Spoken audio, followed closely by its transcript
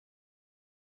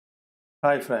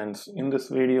Hi friends, in this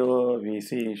video we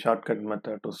see shortcut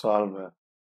method to solve a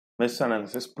mesh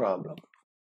analysis problem.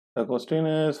 The question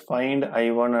is find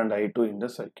I1 and I2 in the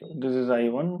circuit. This is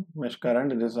I1 mesh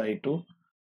current, this is I2.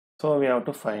 So we have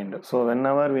to find. So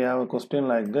whenever we have a question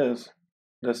like this,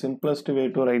 the simplest way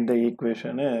to write the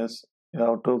equation is you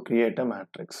have to create a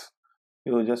matrix.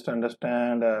 You just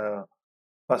understand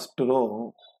first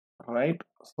row, right?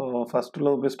 So first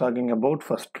row is talking about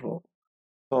first row.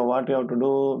 So what we have to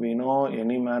do, we know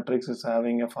any matrix is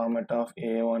having a format of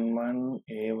A11,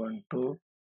 A12,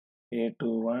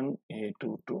 A21,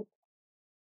 A22,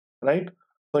 right?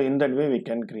 So in that way we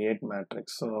can create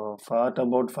matrix. So what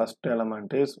about first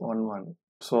element is 1, 1.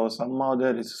 So sum of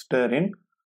the resistor in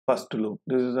first loop.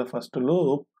 This is the first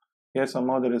loop. Here sum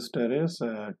of the resistor is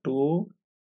 2,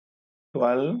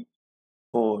 12,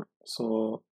 4.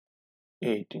 So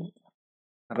 18,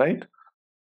 right?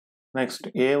 Next,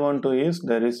 A12 is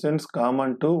the resistance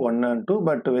common to 1 and 2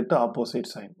 but with the opposite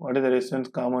sign. What is the resistance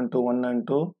common to 1 and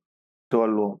 2? 12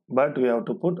 ohm. But we have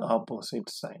to put opposite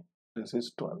sign. This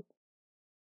is 12.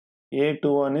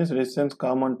 A21 is resistance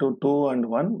common to 2 and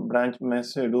 1, branch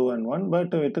mesh 2 and 1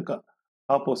 but with the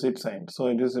opposite sign.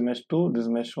 So this is mesh 2, this is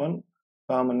mesh 1,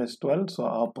 common is 12, so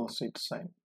opposite sign.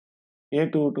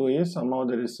 A22 is sum of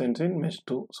the resistance in mesh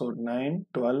 2. So 9,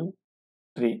 12,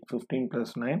 3, 15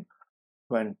 plus 9,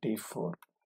 24.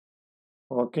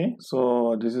 Okay,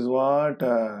 so this is what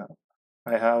I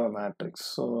have a matrix.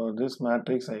 So this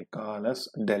matrix I call as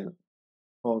del.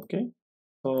 Okay,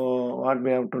 so what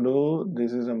we have to do,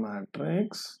 this is a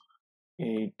matrix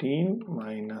 18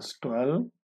 minus 12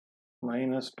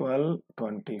 minus 12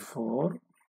 24.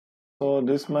 So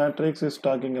this matrix is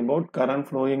talking about current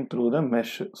flowing through the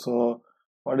mesh. So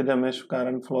what is the mesh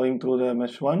current flowing through the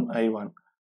mesh 1? I1.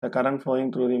 The current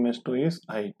flowing through the mesh 2 is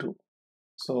I2.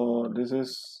 So this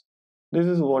is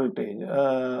voltage,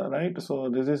 right?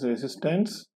 So this is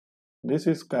resistance, this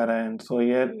is current. So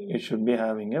here it should be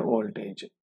having a voltage,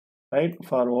 right?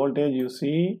 For voltage, you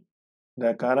see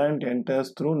the current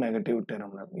enters through negative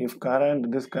terminal. If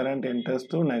this current enters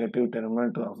through negative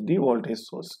terminal of the voltage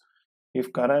source.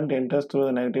 If current enters through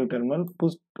the negative terminal,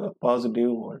 push positive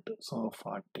volt. So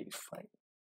 45,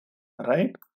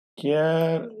 right?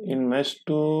 Here in mesh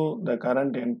 2, the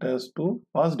current enters to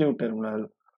positive terminal.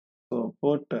 So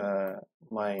put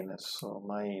minus, so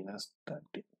minus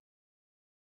 30.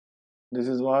 This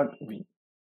is what V.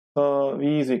 So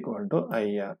V is equal to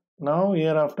IR. Now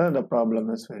hereafter the problem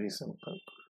is very simple.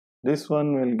 This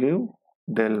one will give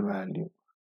del value.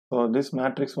 So this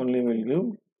matrix only will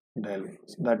give del.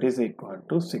 That is equal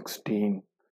to 16.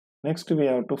 Next we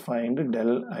have to find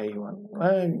del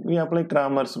I1. We apply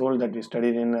Cramer's rule that we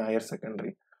studied in higher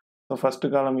secondary. So first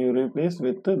column you replace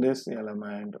with this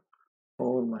element.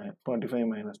 45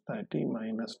 minus 30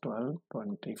 minus 12,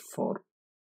 24.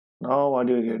 Now what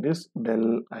you get is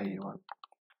del I1.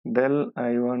 Del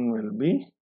I1 will be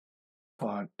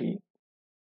 40.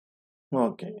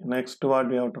 Okay, next what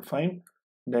we have to find?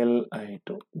 Del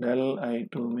I2. Del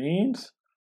I2 means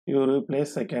you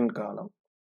replace second column.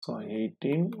 So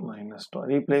 18 minus 12.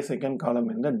 Replace second column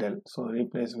in the del. So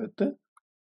replace with the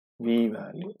V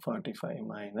value 45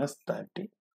 minus 30.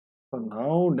 So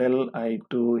now del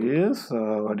I2 is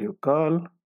what you call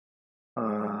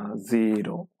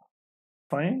 0.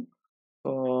 Fine.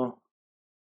 So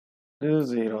this is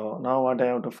 0. Now what I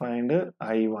have to find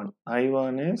I1.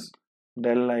 I1 is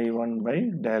del I1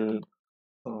 by del.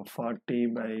 So 40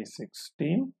 by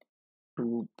 16,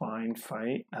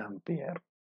 2.5 ampere.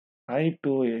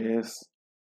 I2 is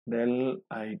del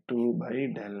I2 by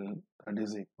del, that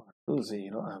is equal to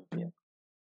 0 ampere.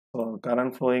 So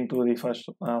current flowing through the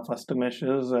first mesh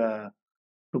is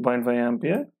 2.5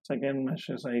 ampere. Second mesh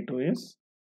is I2 is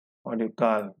what you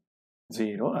call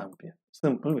 0 ampere.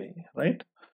 Simple way, right?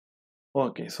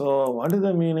 Okay, so what is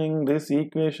the meaning? This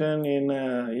equation in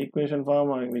equation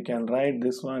form, we can write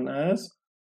this one as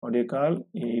what do you call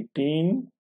 18,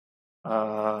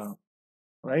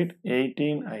 right?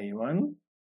 18 I1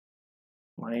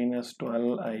 minus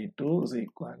 12 I2 is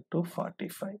equal to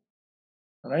 45,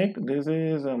 right? This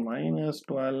is a minus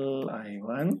 12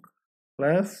 I1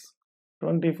 plus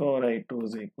 24 I2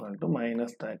 is equal to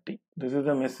minus 30. This is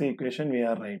the messy equation we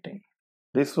are writing.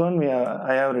 This one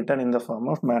I have written in the form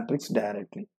of matrix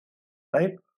directly,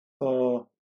 right? So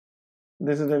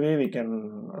this is the way we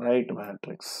can write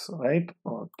matrix, right?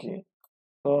 Okay.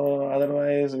 So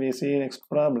otherwise we see next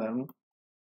problem.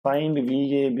 Find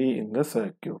VAB in the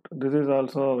circuit. This is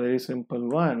also a very simple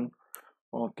one.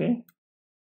 Okay.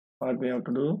 What we have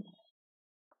to do?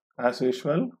 As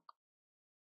usual,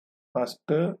 first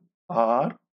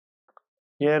R.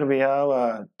 Here we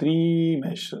have 3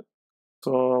 mesh.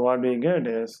 So what we get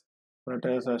is, let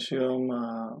us assume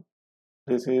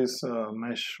this is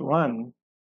mesh 1,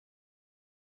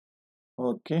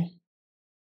 okay,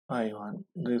 I1,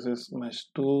 this is mesh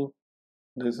 2,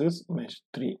 this is mesh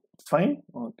 3, fine,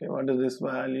 okay, what is this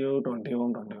value, 20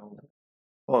 ohm, 20 ohm,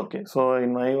 okay, so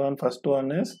in my one, first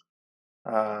one is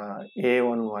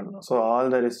A11, so all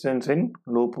the resistance in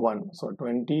loop 1, so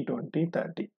 20, 20,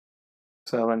 30,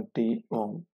 70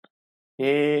 ohm.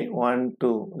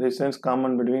 A12, resistance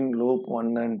common between loop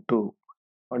 1 and 2.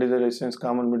 What is the resistance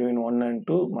common between 1 and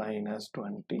 2? Minus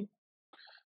 20.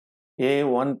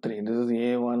 A13, this is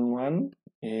A11,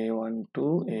 A12,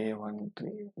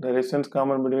 A13. The resistance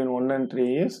common between 1 and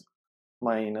 3 is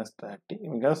minus 30.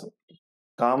 Because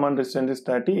common resistance is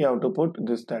 30, you have to put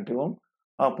this 30 ohm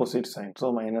opposite sign.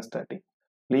 So minus 30.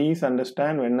 Please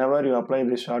understand, whenever you apply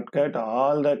this shortcut,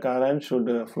 all the current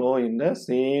should flow in the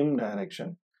same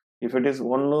direction. If it is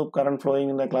one loop current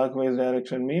flowing in the clockwise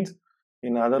direction, means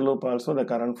in other loop also the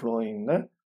current flowing in the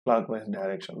clockwise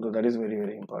direction. So that is very,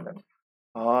 very important.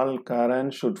 All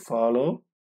current should follow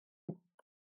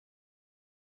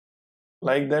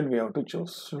like that. We have to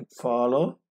choose, should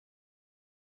follow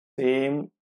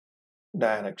same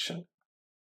direction.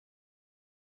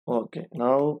 Okay,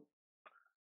 now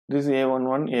this is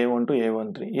A11, A12,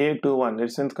 A13, A21,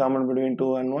 resistance common between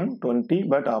 2 and 1, 20,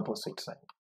 but opposite sign.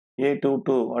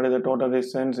 A22, what is the total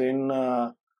resistance in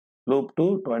loop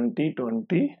 2? 20,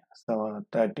 20,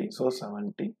 30, so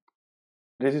 70.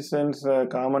 Resistance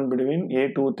common between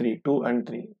A23, 2 and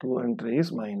 3, 2 and 3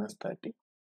 is minus 30.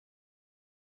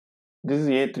 This is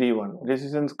A31,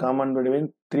 resistance common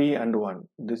between 3 and 1.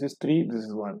 This is 3, this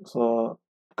is 1. So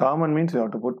common means you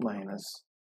have to put minus.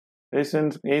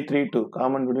 Resistance A32,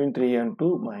 common between 3 and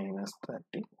 2, minus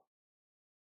 30.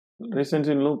 Resistance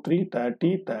in loop 3,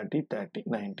 30, 30, 30,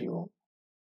 90 ohm.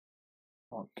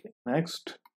 Okay,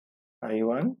 next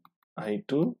I1,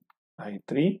 I2,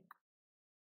 I3.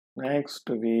 Next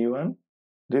V1.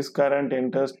 This current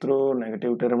enters through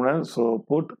negative terminal, so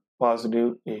put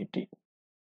positive 80.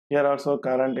 Here also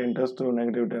current enters through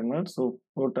negative terminal, so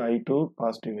put I2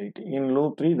 positive 80. In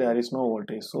loop 3 there is no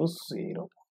voltage, so 0.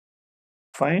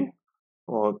 Fine.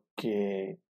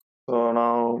 Okay. So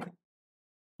now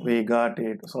we got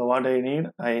it. So what I need?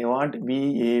 I want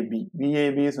VAB.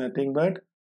 VAB is nothing but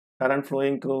current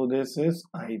flowing through this is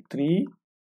I3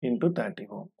 into 30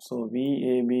 ohm. So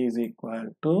VAB is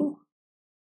equal to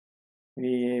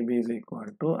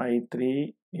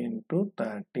I3 into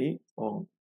 30 ohm.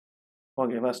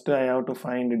 Okay, first I have to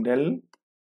find del.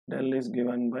 Del is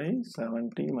given by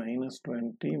 70 minus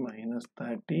 20 minus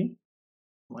 30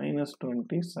 minus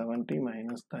 20, 70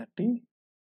 minus 30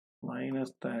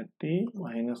 minus 30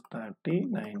 minus 30,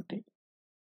 90.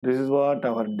 This is what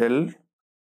our del,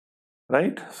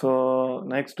 right? So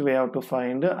next we have to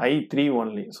find I3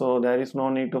 only. So there is no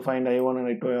need to find I1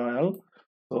 and I2 all.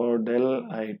 So del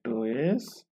I2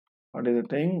 is, what is the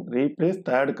thing? Replace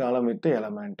third column with the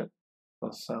element. So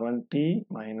 70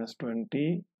 minus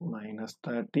 20 minus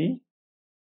 30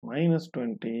 minus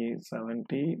 20,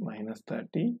 70 minus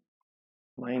 30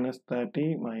 minus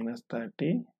 30 minus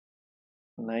 30,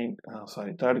 9,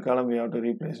 third column we have to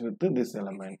replace with this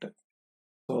element.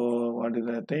 So what is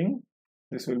the thing?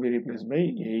 This will be replaced by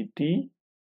 80,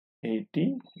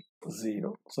 80,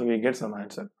 0. So we get some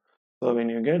answer. So when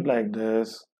you get like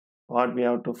this, what we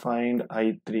have to find?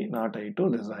 I3, not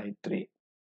I2, this is I3.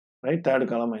 Right, third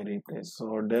column I replace.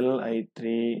 So del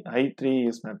I3, I3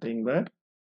 is nothing but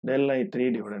del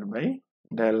I3 divided by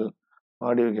del,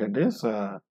 what you get is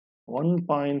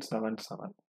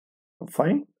 1.77.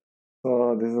 Fine.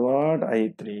 So this is what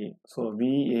I3. So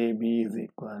VAB is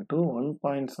equal to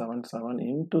 1.77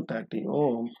 into 30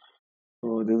 ohm.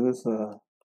 So this is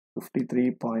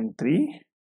 53.3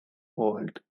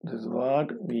 volt. This is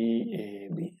what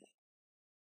VAB.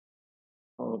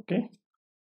 Okay.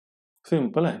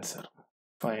 Simple answer.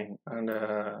 Fine. And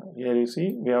here you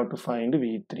see we have to find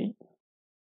V3.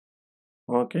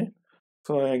 Okay.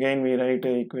 So again we write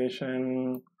a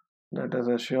equation. Let us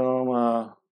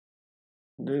assume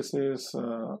this is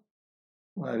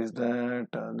where is that?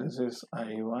 This is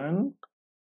I1.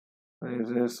 This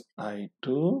is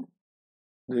I2.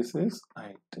 This is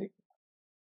I3.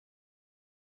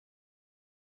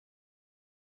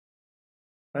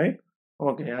 Right?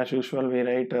 Okay. As usual, we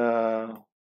write a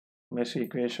mesh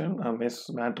equation, a mesh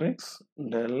matrix.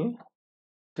 Del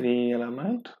 3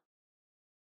 element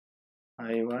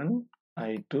I1,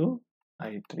 I2,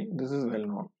 I3. This is well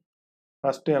known.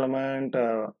 First element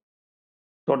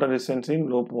total resistance in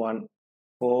loop 1,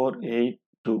 4, 8,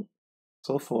 2.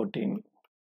 So 14.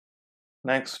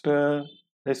 Next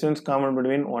resistance common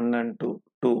between 1 and 2,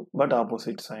 2, but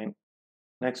opposite sign.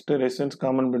 Next, resistance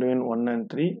common between 1 and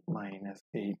 3 minus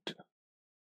 8.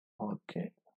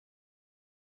 Okay.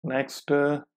 Next,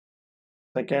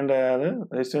 second,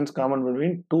 resistance common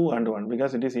between 2 and 1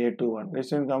 because it is A21.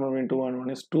 Resistance common between 2 and 1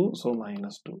 is 2, so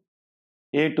minus 2.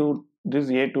 A2, this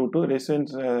is A22,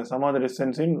 resistance, sum of the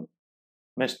resistance in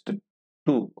mesh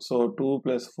 2. So 2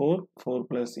 plus 4, 4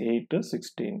 plus 8 is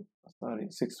 16. Sorry,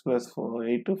 6 plus 4,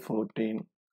 8 to 14.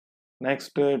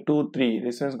 Next, 2, 3.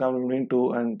 Resistance common between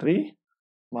 2 and 3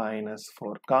 minus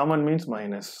 4. Common means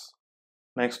minus.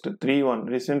 Next, 3, 1.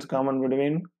 Resistance common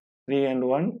between 3 and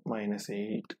 1 minus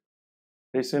 8.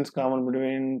 Resistance common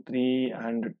between 3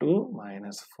 and 2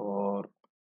 minus 4.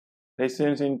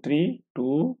 Resistance in 3,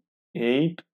 2,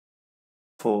 8,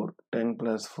 4. 10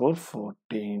 plus 4,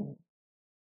 14.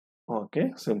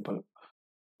 Okay, simple.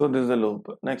 So this is the loop.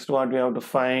 Next, what we have to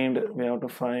find? We have to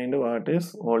find what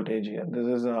is voltage here. This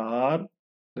is R.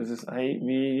 This is I.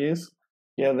 V is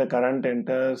here. The current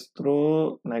enters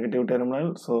through negative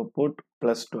terminal. So put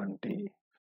plus 20.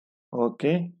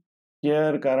 Okay.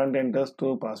 Here current enters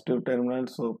through positive terminal.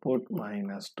 So put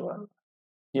minus 12.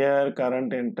 Here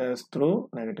current enters through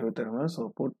negative terminal. So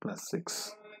put plus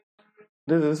 6.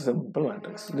 This is simple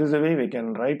matrix. This is the way we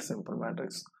can write simple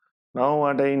matrix. Now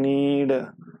what I need?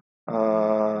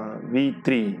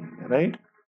 V3, right?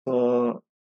 So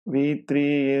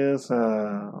V3 is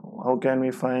how can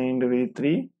we find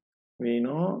V3? We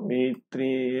know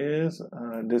V3 is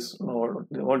this node,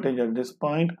 the voltage at this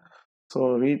point.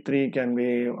 So V3 can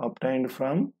be obtained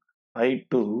from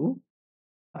I2.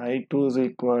 I2 is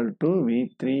equal to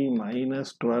V3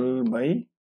 minus 12 by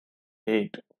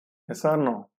 8. Yes or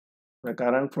no? The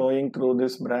current flowing through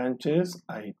this branch is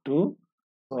I2.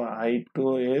 So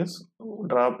I2 is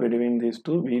drop between these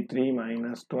two, V3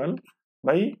 minus 12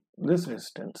 by this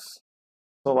resistance.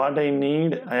 So what I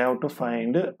need, I have to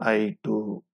find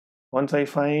I2. Once I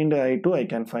find I2, I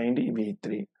can find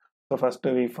V3. So first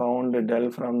we found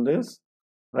del from this,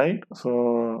 right?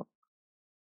 So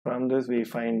from this we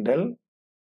find del.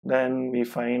 Then we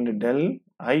find del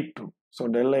I2. So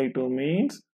del I2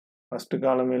 means first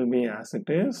column will be as it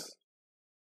is.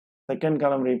 Second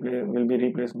column will be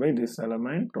replaced by this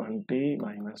element 20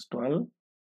 minus 12.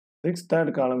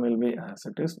 Third column will be as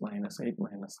it is minus 8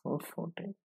 minus 4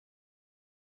 14.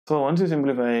 So once you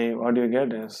simplify, what you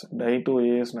get is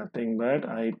I2 is nothing but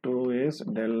I2 is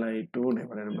del I2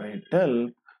 divided by del.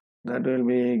 That will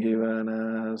be given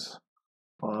as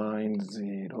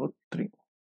 0.03.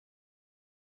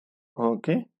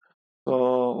 Okay.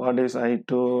 So what is I2?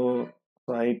 So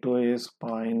I2 is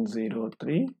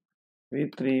 0.03.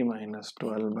 V3 minus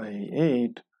 12 by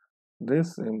 8.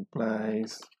 This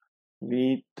implies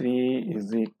V3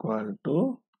 is equal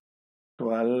to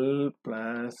 12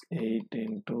 plus 8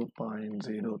 into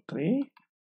 0.03.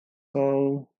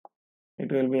 So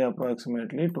it will be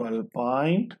approximately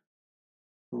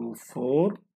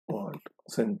 12.24 volt.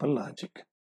 Simple logic,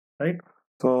 right?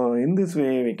 So in this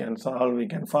way we can solve, we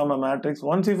can form a matrix.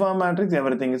 Once you form a matrix,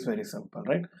 everything is very simple,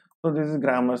 right? So this is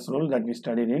Grammar's rule that we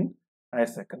studied in higher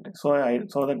secondary. So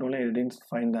that only I didn't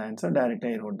find the answer,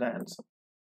 directly I wrote the answer.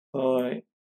 So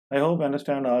I hope you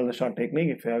understand all the short technique.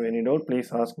 If you have any doubt, please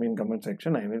ask me in comment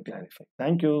section. I will clarify.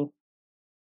 Thank you.